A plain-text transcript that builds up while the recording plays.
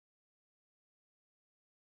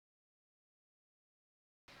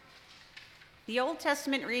The Old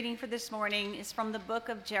Testament reading for this morning is from the book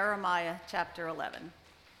of Jeremiah, chapter 11.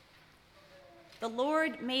 The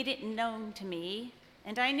Lord made it known to me,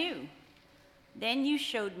 and I knew. Then you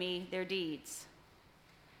showed me their deeds.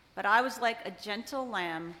 But I was like a gentle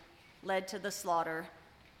lamb led to the slaughter.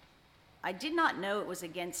 I did not know it was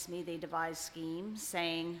against me they devised schemes,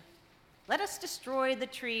 saying, "Let us destroy the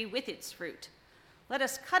tree with its fruit. Let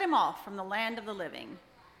us cut him off from the land of the living,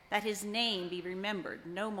 that his name be remembered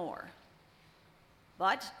no more."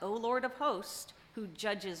 But, O Lord of hosts, who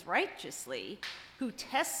judges righteously, who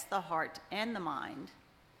tests the heart and the mind,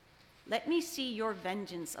 let me see your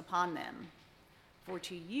vengeance upon them, for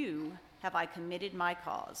to you have I committed my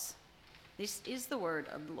cause. This is the word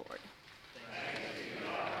of the Lord. Thanks be to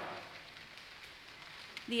God.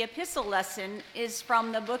 The epistle lesson is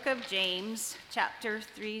from the book of James, chapter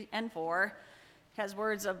 3 and 4. It has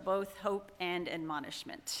words of both hope and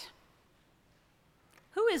admonishment.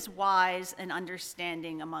 Who is wise and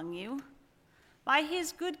understanding among you? By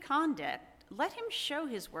his good conduct, let him show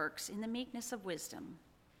his works in the meekness of wisdom.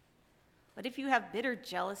 But if you have bitter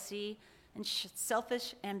jealousy and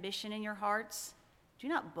selfish ambition in your hearts, do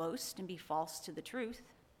not boast and be false to the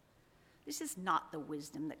truth. This is not the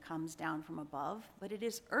wisdom that comes down from above, but it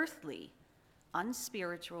is earthly,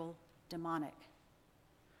 unspiritual, demonic.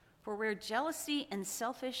 For where jealousy and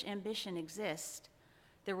selfish ambition exist,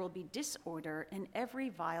 there will be disorder in every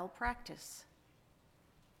vile practice.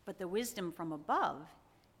 But the wisdom from above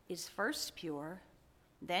is first pure,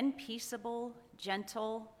 then peaceable,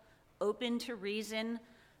 gentle, open to reason,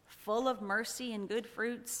 full of mercy and good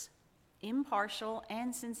fruits, impartial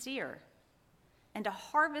and sincere. And a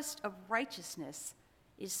harvest of righteousness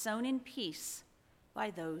is sown in peace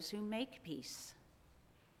by those who make peace.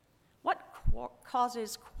 What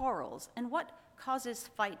causes quarrels and what causes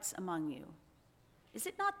fights among you? Is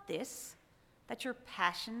it not this, that your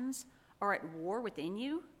passions are at war within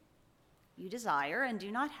you? You desire and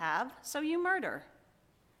do not have, so you murder.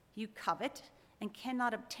 You covet and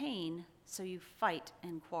cannot obtain, so you fight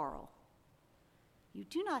and quarrel. You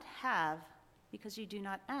do not have because you do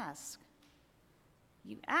not ask.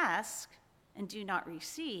 You ask and do not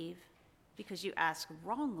receive because you ask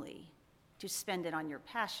wrongly to spend it on your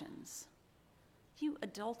passions. You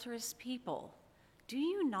adulterous people, do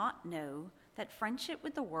you not know that friendship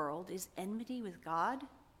with the world is enmity with God?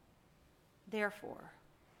 Therefore,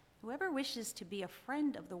 whoever wishes to be a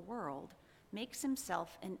friend of the world makes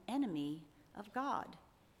himself an enemy of God.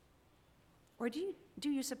 Or do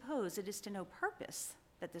you suppose it is to no purpose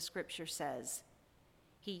that the scripture says,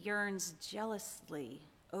 "He yearns jealously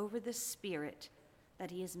over the Spirit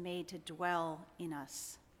that he has made to dwell in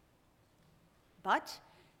us"? But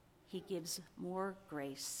he gives more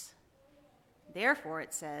grace. Therefore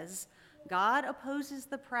it says, "God opposes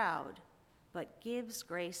the proud, but gives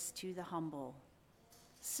grace to the humble."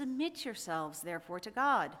 Submit yourselves, therefore, to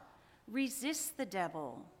God. Resist the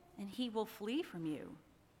devil, and he will flee from you.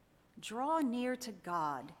 Draw near to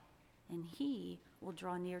God, and he will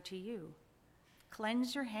draw near to you.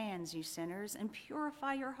 Cleanse your hands, you sinners, and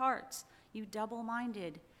purify your hearts, you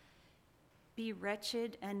double-minded. Be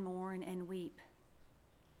wretched and mourn and weep.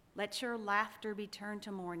 Let your laughter be turned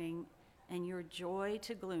to mourning and your joy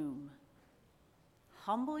to gloom.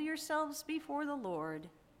 Humble yourselves before the Lord,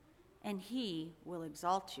 and he will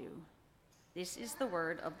exalt you. This is the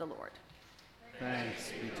word of the Lord.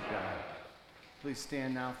 Thanks be to God. Please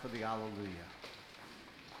stand now for the Alleluia.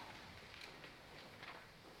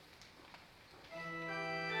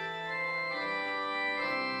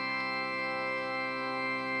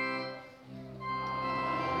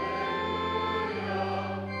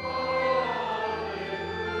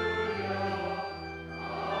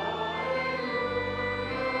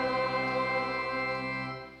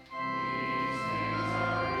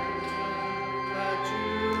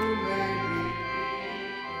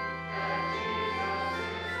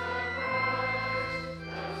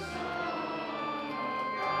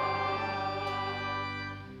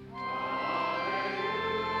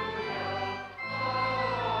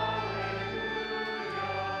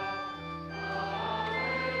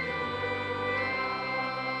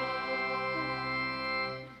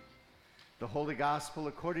 The Holy Gospel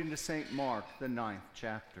according to St. Mark, the 9th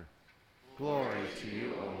chapter. Glory to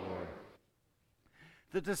you, O Lord.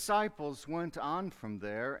 The disciples went on from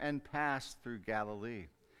there and passed through Galilee.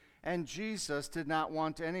 And Jesus did not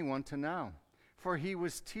want anyone to know, for he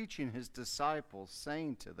was teaching his disciples,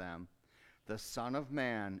 saying to them, "The Son of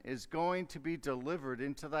Man is going to be delivered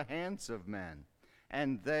into the hands of men,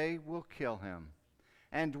 and they will kill him.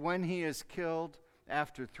 And when he is killed,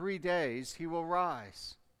 after 3 days he will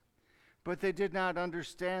rise." But they did not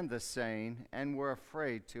understand the saying and were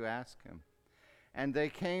afraid to ask him. And they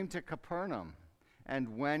came to Capernaum.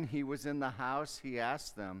 And when he was in the house, he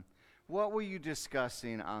asked them, "What were you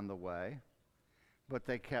discussing on the way?" But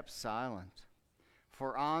they kept silent.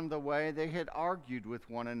 For on the way they had argued with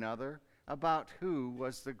one another about who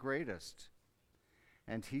was the greatest.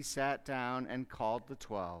 And he sat down and called the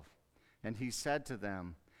 12. And he said to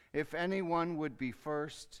them, "If anyone would be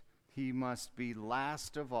first, he must be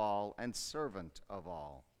last of all and servant of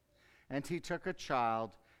all." And he took a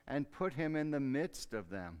child and put him in the midst of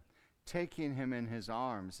them, taking him in his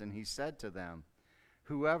arms. And he said to them,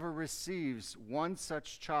 "Whoever receives one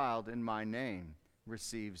such child in my name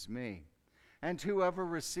receives me. And whoever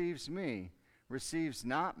receives me receives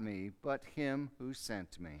not me, but him who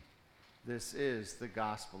sent me." This is the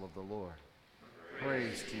gospel of the Lord.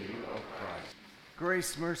 Praise to you, O Christ.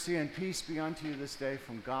 Grace, mercy, and peace be unto you this day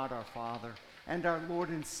from God our Father and our Lord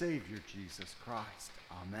and Savior Jesus Christ.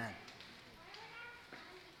 Amen.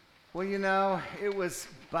 Well, you know, it was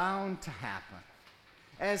bound to happen.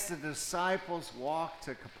 As the disciples walked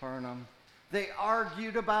to Capernaum, they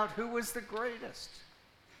argued about who was the greatest.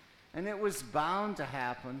 And it was bound to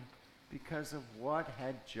happen because of what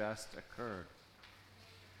had just occurred.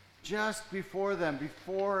 Just before them,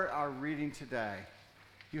 before our reading today,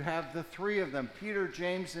 you have the three of them, Peter,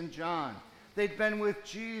 James, and John. They'd been with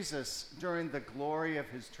Jesus during the glory of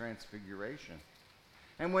his transfiguration.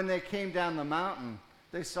 And when they came down the mountain,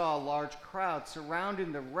 they saw a large crowd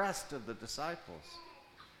surrounding the rest of the disciples,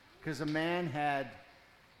 because a man had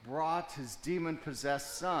brought his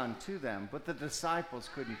demon-possessed son to them, but the disciples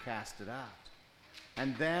couldn't cast it out.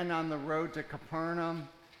 And then on the road to Capernaum,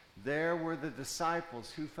 there were the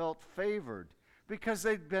disciples who felt favored because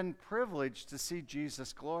they'd been privileged to see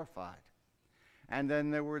Jesus glorified. And then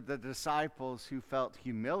there were the disciples who felt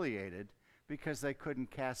humiliated because they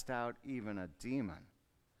couldn't cast out even a demon.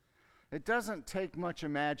 It doesn't take much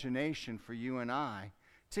imagination for you and I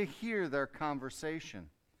to hear their conversation.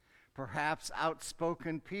 Perhaps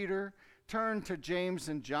outspoken Peter turned to James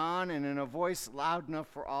and John, and in a voice loud enough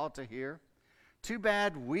for all to hear, "Too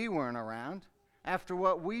bad we weren't around. After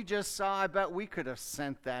what we just saw, I bet we could have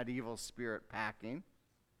sent that evil spirit packing."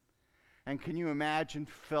 And can you imagine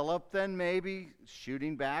Philip then maybe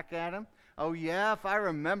shooting back at him? "Oh yeah, if I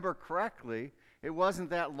remember correctly, it wasn't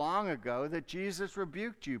that long ago that Jesus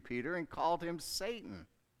rebuked you, Peter, and called him Satan.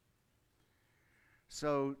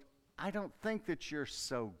 So I don't think that you're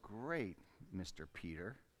so great, Mr.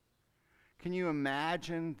 Peter." Can you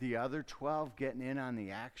imagine the other 12 getting in on the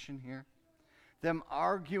action here? Them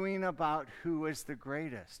arguing about who is the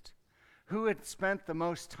greatest, who had spent the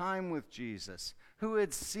most time with Jesus, who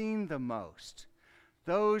had seen the most,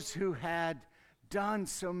 those who had done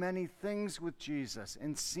so many things with Jesus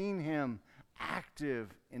and seen him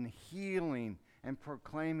active in healing and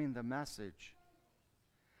proclaiming the message.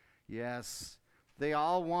 Yes, they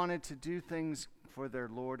all wanted to do things for their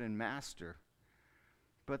Lord and Master,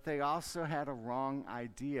 but they also had a wrong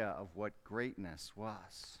idea of what greatness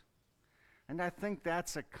was. And I think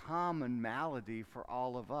that's a common malady for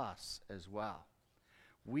all of us as well.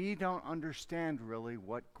 We don't understand really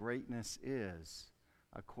what greatness is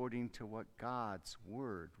according to what God's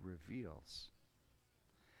Word reveals.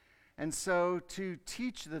 And so to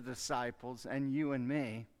teach the disciples and you and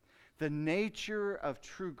me the nature of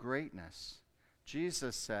true greatness,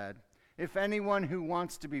 Jesus said, "If anyone who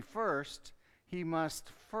wants to be first, he must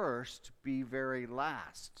first be very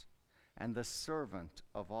last and the servant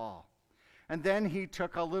of all." And then he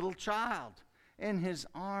took a little child in his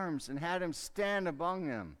arms and had him stand among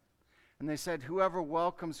them. And they said, "Whoever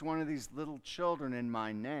welcomes one of these little children in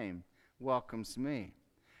my name welcomes me.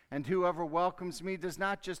 And whoever welcomes me does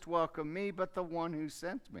not just welcome me, but the one who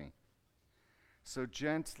sent me." So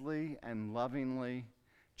gently and lovingly,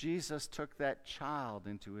 Jesus took that child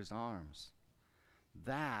into his arms.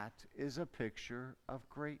 That is a picture of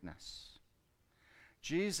greatness.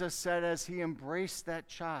 Jesus said as he embraced that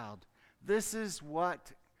child, this is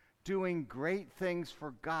what doing great things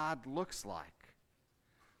for God looks like,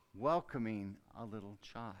 welcoming a little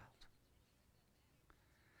child.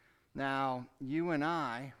 Now, you and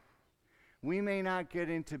I, we may not get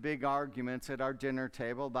into big arguments at our dinner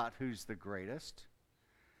table about who's the greatest,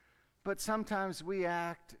 but sometimes we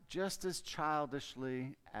act just as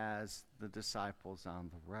childishly as the disciples on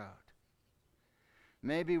the road.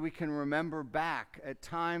 Maybe we can remember back at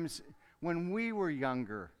times when we were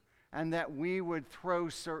younger and that we would throw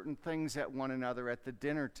certain things at one another at the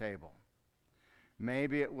dinner table.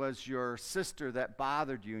 Maybe it was your sister that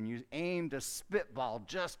bothered you and you aimed a spitball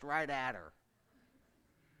just right at her.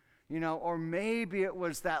 Or maybe it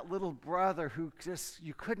was that little brother who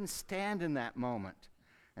you couldn't stand in that moment.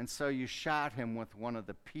 And so you shot him with one of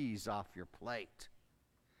the peas off your plate.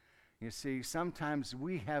 You see, sometimes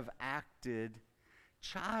we have acted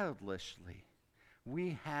childishly.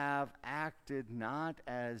 We have acted not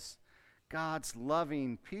as God's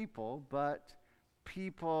loving people, but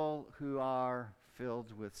people who are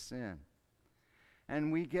filled with sin.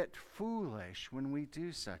 And we get foolish when we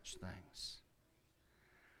do such things.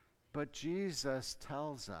 But Jesus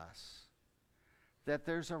tells us that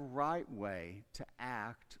there's a right way to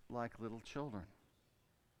act like little children.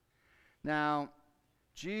 Now,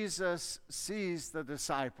 Jesus sees the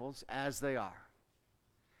disciples as they are.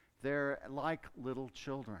 They're like little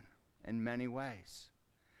children in many ways.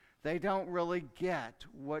 They don't really get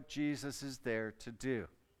what Jesus is there to do.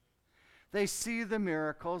 They see the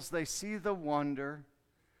miracles, they see the wonder,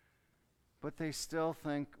 but they still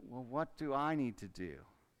think, well, what do I need to do?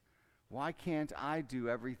 Why can't I do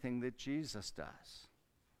everything that Jesus does?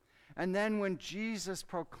 And then when Jesus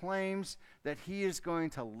proclaims that he is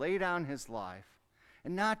going to lay down his life,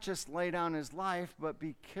 and not just lay down his life, but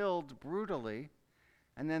be killed brutally,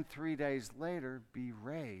 and then 3 days later be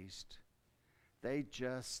raised, they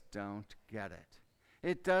just don't get it.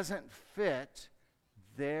 It doesn't fit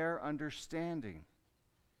their understanding.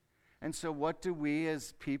 And so what do we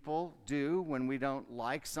as people do when we don't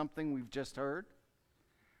like something we've just heard?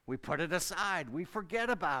 We put it aside. We forget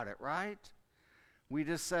about it, right? We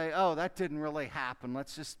just say, oh, that didn't really happen.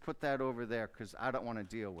 Let's just put that over there because I don't want to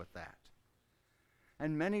deal with that.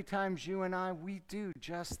 And many times you and I, we do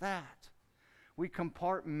just that. We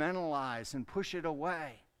compartmentalize and push it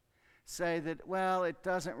away. Say that, well, it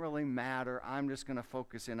doesn't really matter. I'm just going to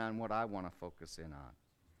focus in on what I want to focus in on.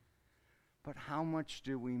 But how much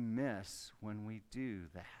do we miss when we do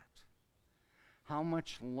that? How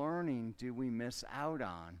much learning do we miss out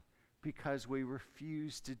on because we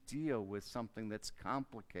refuse to deal with something that's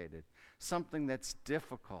complicated, something that's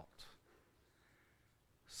difficult?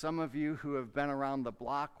 Some of you who have been around the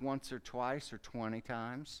block once or twice or 20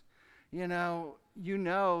 times, you know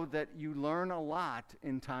that you learn a lot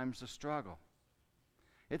in times of struggle.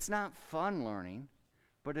 It's not fun learning,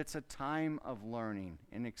 but it's a time of learning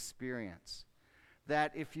and experience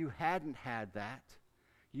that if you hadn't had that,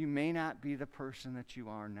 you may not be the person that you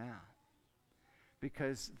are now,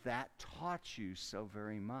 because that taught you so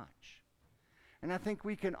very much. And I think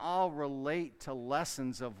we can all relate to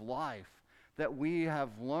lessons of life that we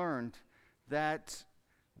have learned that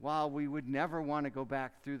while we would never want to go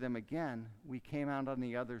back through them again, we came out on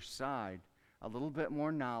the other side a little bit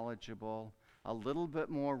more knowledgeable, a little bit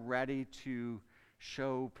more ready to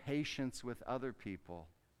show patience with other people,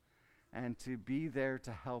 and to be there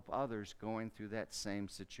to help others going through that same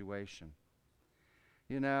situation.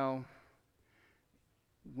 You know,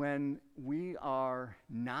 when we are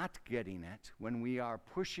not getting it, when we are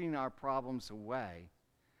pushing our problems away,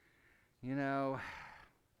 you know,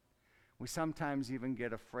 we sometimes even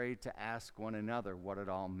get afraid to ask one another what it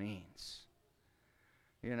all means.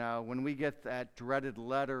 You know, when we get that dreaded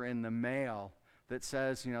letter in the mail that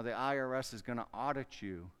says, you know, the IRS is going to audit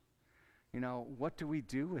you, you know, what do we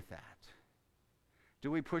do with that?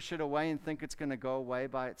 Do we push it away and think it's going to go away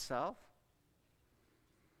by itself?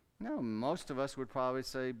 No, most of us would probably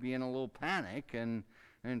say be in a little panic and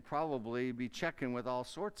probably be checking with all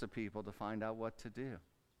sorts of people to find out what to do.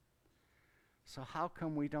 So how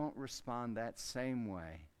come we don't respond that same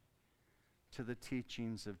way to the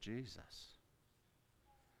teachings of Jesus?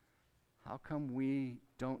 How come we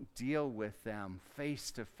don't deal with them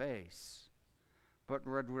face to face, but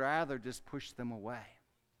would rather just push them away?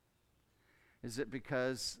 Is it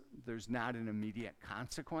because there's not an immediate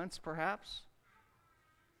consequence, perhaps?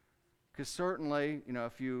 Because certainly, you know,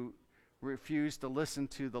 if you refuse to listen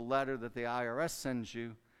to the letter that the IRS sends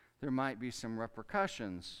you, there might be some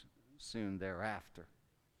repercussions soon thereafter.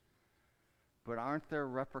 But aren't there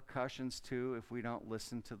repercussions too if we don't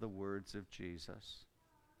listen to the words of Jesus?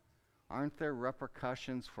 Aren't there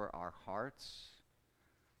repercussions for our hearts,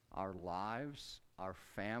 our lives, our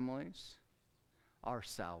families, our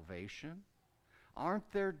salvation?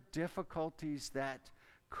 Aren't there difficulties that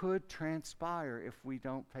could transpire if we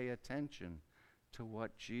don't pay attention to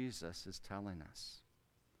what Jesus is telling us?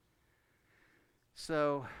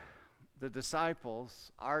 So the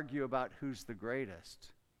disciples argue about who's the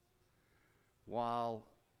greatest while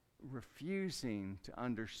refusing to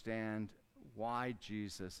understand why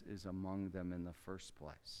Jesus is among them in the first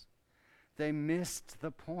place. They missed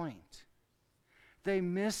the point. They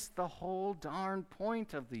missed the whole darn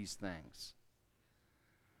point of these things.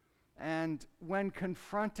 And when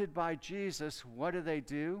confronted by Jesus, what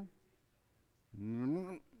do?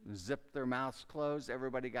 Zip their mouths closed.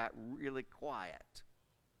 Everybody got really quiet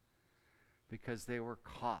because they were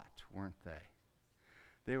caught, weren't they?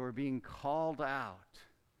 They were being called out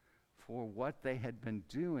for what they had been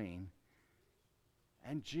doing.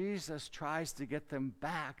 And Jesus tries to get them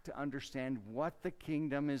back to understand what the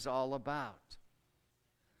kingdom is all about.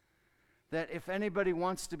 That if anybody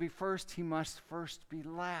wants to be first, he must first be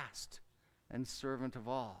last and servant of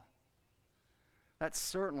all. That's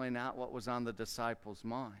certainly not what was on the disciples'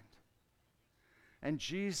 mind. And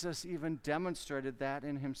Jesus even demonstrated that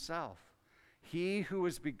in himself. He who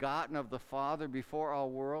was begotten of the Father before all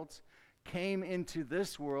worlds came into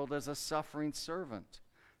this world as a suffering servant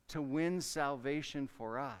to win salvation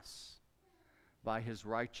for us by his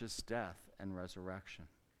righteous death and resurrection.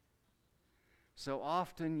 So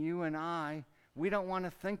often you and I, we don't want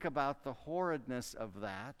to think about the horridness of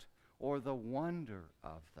that or the wonder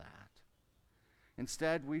of that.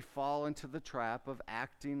 Instead, we fall into the trap of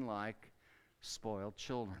acting like spoiled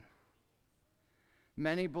children.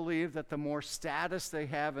 Many believe that the more status they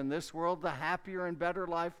have in this world, the happier and better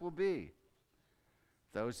life will be.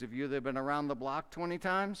 Those of you that have been around the block 20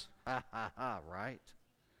 times, right?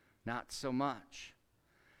 Not so much.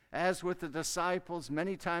 As with the disciples,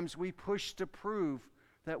 many times we push to prove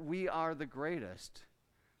that we are the greatest,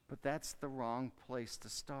 but that's the wrong place to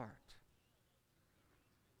start.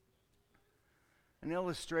 An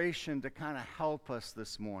illustration to kind of help us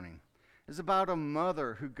this morning is about a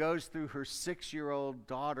mother who goes through her 6-year-old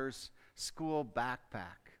daughter's school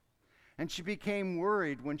backpack. And she became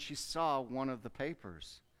worried when she saw one of the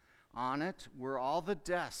papers. On it were all the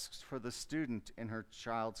desks for the student in her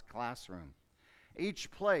child's classroom. Each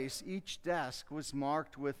desk was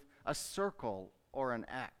marked with a circle or an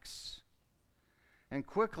X. And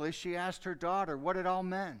quickly she asked her daughter what it all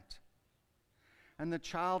meant. And the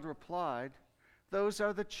child replied, "Those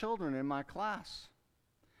are the children in my class.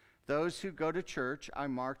 Those who go to church I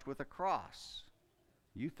marked with a cross.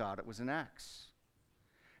 You thought it was an X.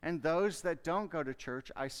 And those that don't go to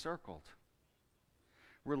church I circled."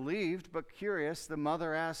 Relieved but curious, the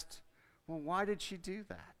mother asked, "Well, why did she do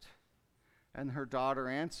that?" And her daughter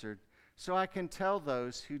answered, "So I can tell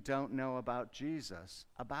those who don't know about Jesus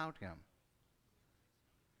about him."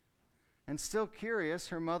 And still curious,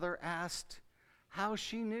 her mother asked how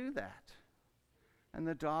she knew that. And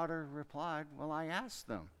the daughter replied, "Well, I asked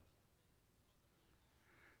them."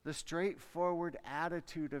 The straightforward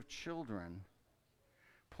attitude of children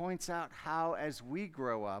points out how, as we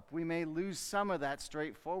grow up, we may lose some of that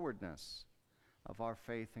straightforwardness of our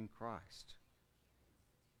faith in Christ.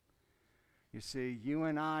 You see, you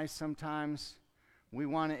and I sometimes, we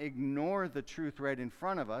want to ignore the truth right in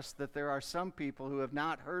front of us, that there are some people who have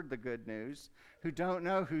not heard the good news, who don't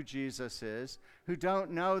know who Jesus is, who don't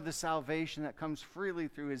know the salvation that comes freely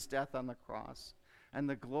through his death on the cross, and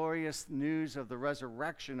the glorious news of the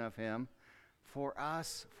resurrection of him for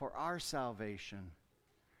us, for our salvation.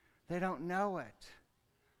 They don't know it.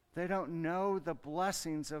 They don't know the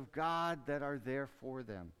blessings of God that are there for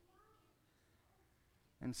them.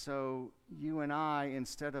 And so you and I,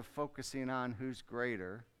 instead of focusing on who's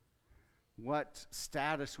greater, what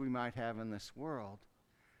status we might have in this world,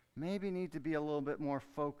 maybe need to be a little bit more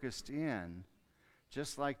focused in,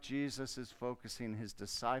 just like Jesus is focusing his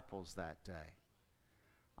disciples that day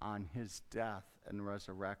on his death and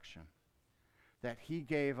resurrection. That he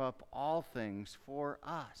gave up all things for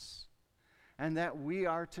us, and that we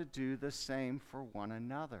are to do the same for one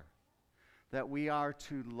another. That we are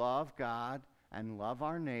to love God and love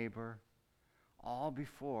our neighbor all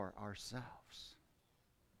before ourselves.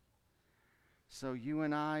 So you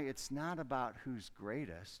and I, it's not about who's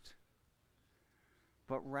greatest,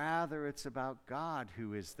 but rather it's about God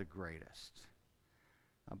who is the greatest,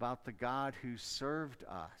 about the God who served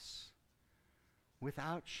us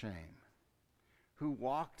without shame, who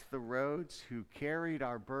walked the roads, who carried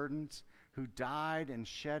our burdens, who died and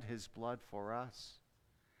shed his blood for us.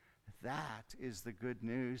 That is the good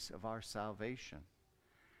news of our salvation.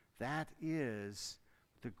 That is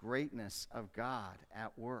the greatness of God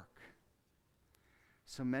at work.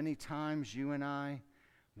 So many times you and I,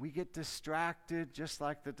 we get distracted just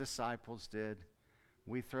like the disciples did.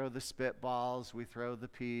 We throw the spitballs, we throw the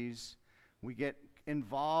peas, we get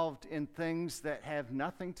involved in things that have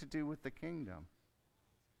nothing to do with the kingdom.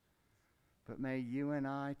 But may you and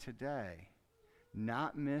I today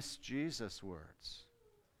not miss Jesus' words,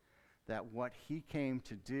 that what he came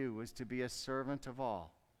to do was to be a servant of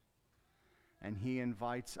all. And he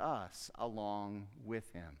invites us along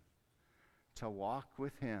with him, to walk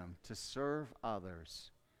with him, to serve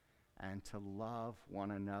others, and to love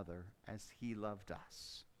one another as he loved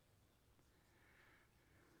us.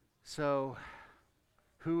 So,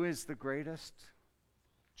 who is the greatest?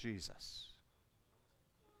 Jesus.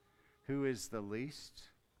 Who is the least?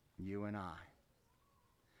 You and I.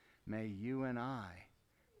 May you and I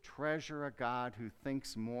treasure a God who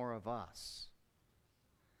thinks more of us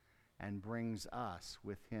and brings us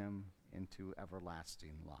with him into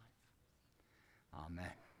everlasting life.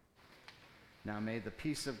 Amen. Now may the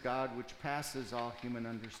peace of God, which passes all human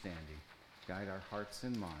understanding, guide our hearts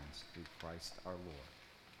and minds through Christ our Lord.